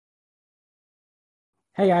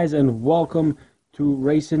Hey guys, and welcome to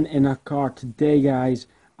Racing in a Car. Today guys,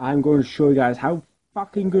 I'm going to show you guys how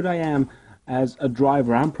fucking good I am as a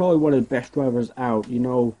driver. I'm probably one of the best drivers out,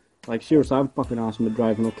 like seriously, I'm fucking awesome at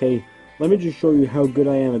driving, okay? Let me just show you how good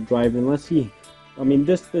I am at driving. Let's see. I mean,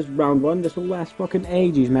 this round one, this will last fucking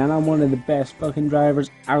ages, man. I'm one of the best fucking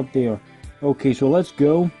drivers out there. Okay, so let's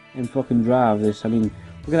go and fucking drive this. I mean,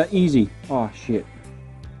 look at that, easy. Oh shit.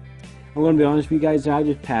 I'm gonna be honest with you guys, I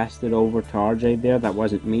just passed it over to RJ there, that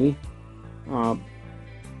wasn't me.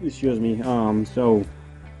 Excuse me, so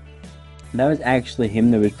that was actually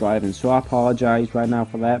him that was driving, so I apologize right now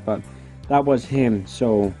for that, but that was him,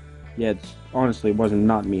 so yeah, honestly, it wasn't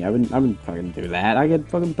not me. I wouldn't fucking do that. I could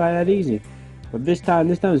fucking play that easy. But this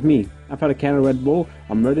time it's me. I've had a can of Red Bull,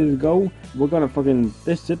 I'm ready to go. We're gonna fucking,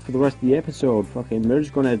 this is it for the rest of the episode. Fucking,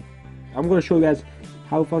 I'm gonna show you guys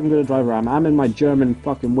how fucking good a driver I am. I'm in my German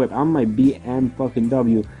fucking whip. I'm my BM fucking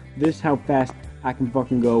W. This is how fast I can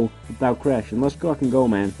fucking go without crashing. Let's fucking go,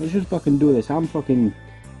 man. Let's just fucking do this. I'm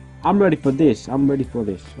ready for this. I'm ready for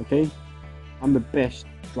this, okay? I'm the best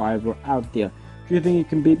driver out there. If you think you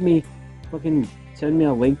can beat me, fucking send me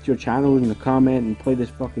a link to your channel in the comment and play this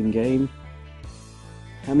fucking game.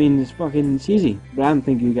 I mean, it's easy, but I don't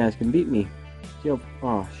think you guys can beat me.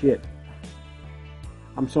 Oh shit.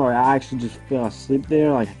 I'm sorry, I actually just fell asleep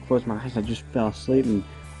there. Like, I closed my eyes, I just fell asleep, and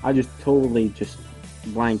I just totally just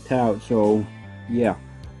blanked out. So, yeah.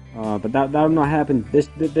 But that'll not happen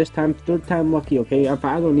this time. Third time lucky, okay? I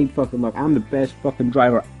don't need fucking luck. I'm the best fucking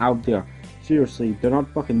driver out there. Seriously, do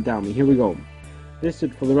not fucking doubt me. Here we go. This is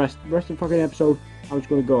it for the rest of the fucking episode. I'm just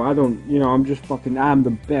gonna go. I'm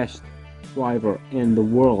the best driver in the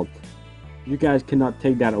world. You guys cannot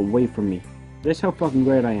take that away from me. This is how fucking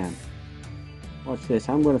great I am. Watch this,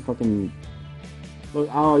 I'm gonna fucking look.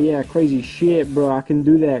 Oh yeah, crazy shit, bro. I can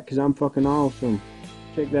do that because I'm fucking awesome.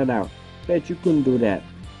 Check that out. Bet you couldn't do that.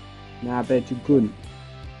 Nah, I bet you couldn't.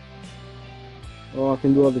 Oh, I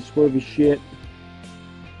can do all this swervy shit.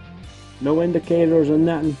 No indicators or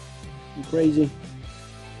nothing. I'm crazy.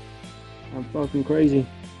 I'm fucking crazy.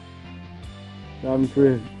 Driving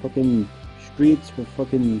through fucking streets with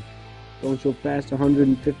fucking going so fast,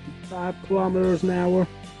 155 kilometers an hour.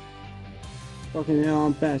 Fucking hell,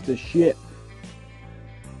 I'm fast as shit.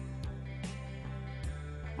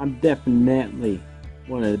 I'm definitely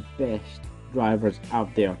one of the best drivers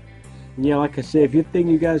out there. And yeah, like I said, if you think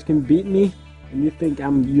you guys can beat me, and you think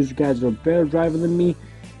you guys are a better driver than me,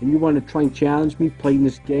 and you want to try and challenge me playing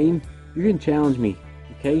this game, you can challenge me,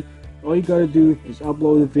 okay? All you gotta do is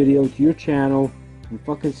upload the video to your channel and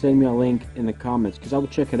fucking send me a link in the comments, because I will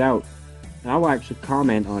check it out. And I will actually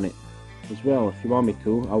comment on it as well. If you want me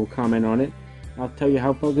to, I will comment on it. I'll tell you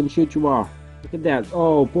how fucking shit you are. Look at that.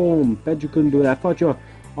 Oh, boom. Bet you couldn't do that. I thought you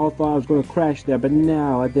all thought I was going to crash there, but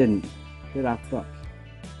no, I didn't. Did I fuck?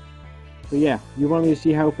 So yeah, you want me to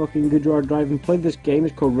see how fucking good you are driving? Play this game.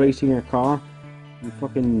 It's called Racing a Car. You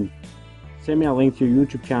fucking send me a link to your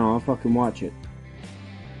YouTube channel. I'll fucking watch it.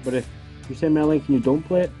 But if you send me a link and you don't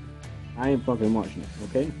play it, I ain't fucking watching it,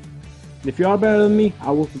 okay? And if you are better than me,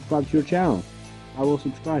 I will subscribe to your channel. I will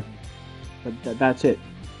subscribe. But that's it.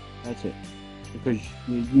 That's it. Because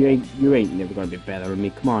you ain't never gonna be better than me.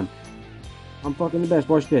 Come on, I'm fucking the best.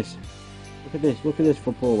 Watch this. Look at this. Look at this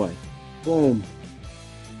for pull away. Boom,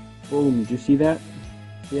 boom. Did you see that?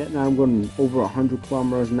 Yeah. Now I'm going over 100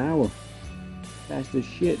 kilometers an hour. Fast as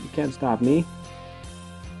shit. You can't stop me.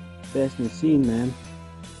 Best in the scene, man.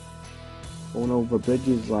 Going over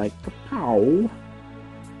bridges like kapow.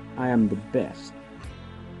 I am the best.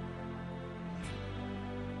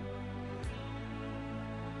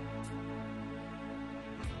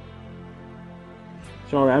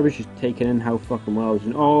 Sorry, I was just taking in how fucking well I was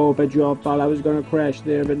doing. Oh, bet you all thought I was gonna crash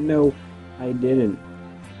there, but no, I didn't.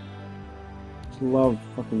 Just love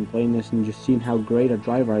fucking playing this and just seeing how great a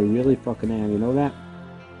driver I really fucking am, you know that?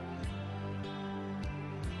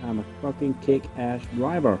 I'm a fucking kick-ass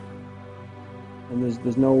driver. And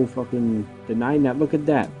there's no fucking denying that. Look at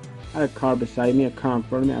that. I had a car beside me, a car in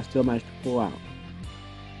front of me, I still managed to pull out.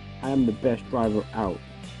 I am the best driver out,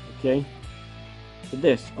 okay? But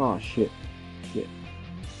this, oh shit, shit.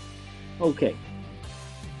 Okay.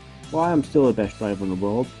 Well, I'm still the best driver in the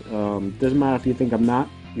world. Doesn't matter if you think I'm not,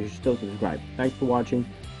 you should still subscribe. Thanks for watching.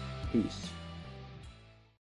 Peace.